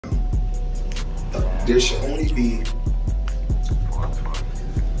there should only be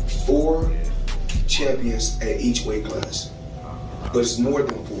 4 champions at each weight class, but it's more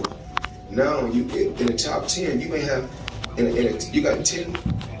than 4. Now, in the top 10, you may have, you got 10.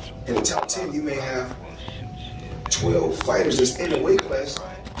 In the top 10, you may have 12 fighters that's in the weight class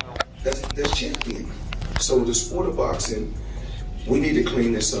that's champion. So the sport of boxing, we need to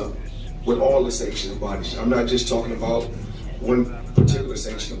clean this up with all the sanctioned bodies. I'm not just talking about one particular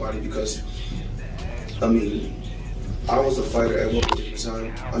sanctioned body, because I mean, I was a fighter at one particular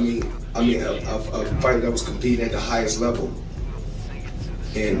time. I mean, a fighter that was competing at the highest level.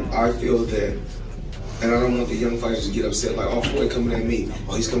 And I feel that, and I don't want the young fighters to get upset like, oh, Floyd coming at me.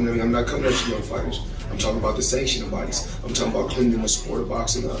 Oh, he's coming at me. I'm not coming at you young fighters. I'm talking about the sanctioned bodies. I'm talking about cleaning the sport of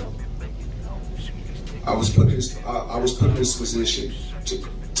boxing up. I was put in this position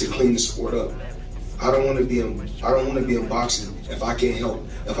to clean the sport up. I don't want to be in boxing if I can't help,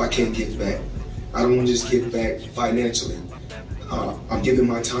 if I can't give back. I don't want to just give back financially. I'm giving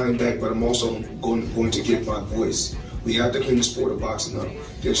my time back, but I'm also going to give my voice. We have to clean the sport of boxing up.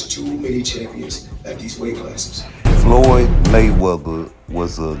 There's too many champions at these weight classes. Floyd Mayweather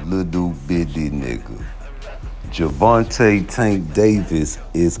was a little bitty nigga. Gervonta Tank Davis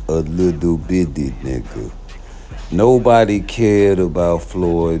is a little bitty nigga. Nobody cared about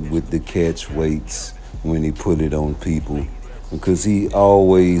Floyd with the catch weights when he put it on people, because he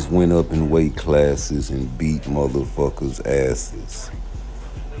always went up in weight classes and beat motherfuckers' asses.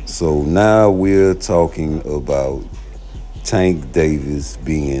 So now we're talking about Tank Davis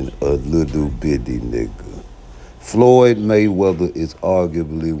being a little bitty nigga. Floyd Mayweather is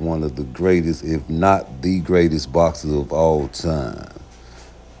arguably one of the greatest, if not the greatest boxer of all time.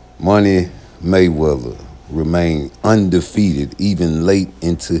 Money Mayweather remained undefeated even late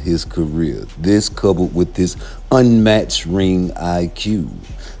into his career. This, coupled with his unmatched ring IQ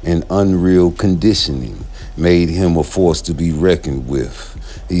and unreal conditioning, made him a force to be reckoned with.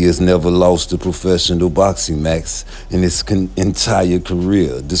 He has never lost a professional boxing match in his entire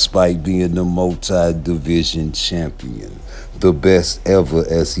career, despite being the multi-division champion. The best ever,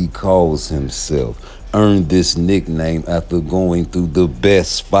 as he calls himself, earned this nickname after going through the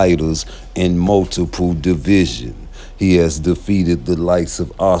best fighters in multiple divisions. He has defeated the likes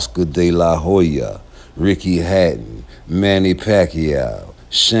of Oscar De La Hoya, Ricky Hatton, Manny Pacquiao,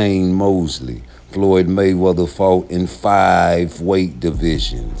 Shane Mosley. Floyd Mayweather fought in 5 weight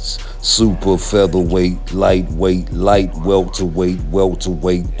divisions: super featherweight, lightweight, light welterweight,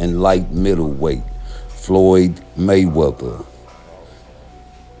 welterweight, and light middleweight. Floyd Mayweather,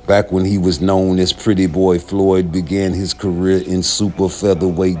 back when he was known as Pretty Boy Floyd, began his career in super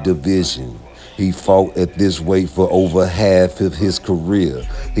featherweight division. He fought at this weight for over half of his career.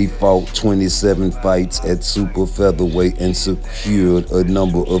 He fought 27 fights at super featherweight and secured a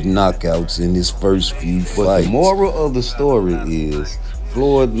number of knockouts in his first few fights. But the moral of the story is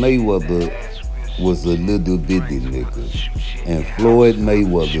Floyd Mayweather was a little bitty nigga. And Floyd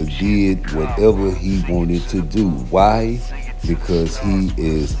Mayweather did whatever he wanted to do. Why? Because he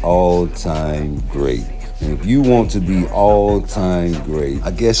is all-time great. And if you want to be all-time great,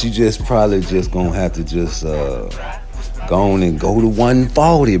 I guess you probably gonna have to go on and go to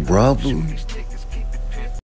 140, brother.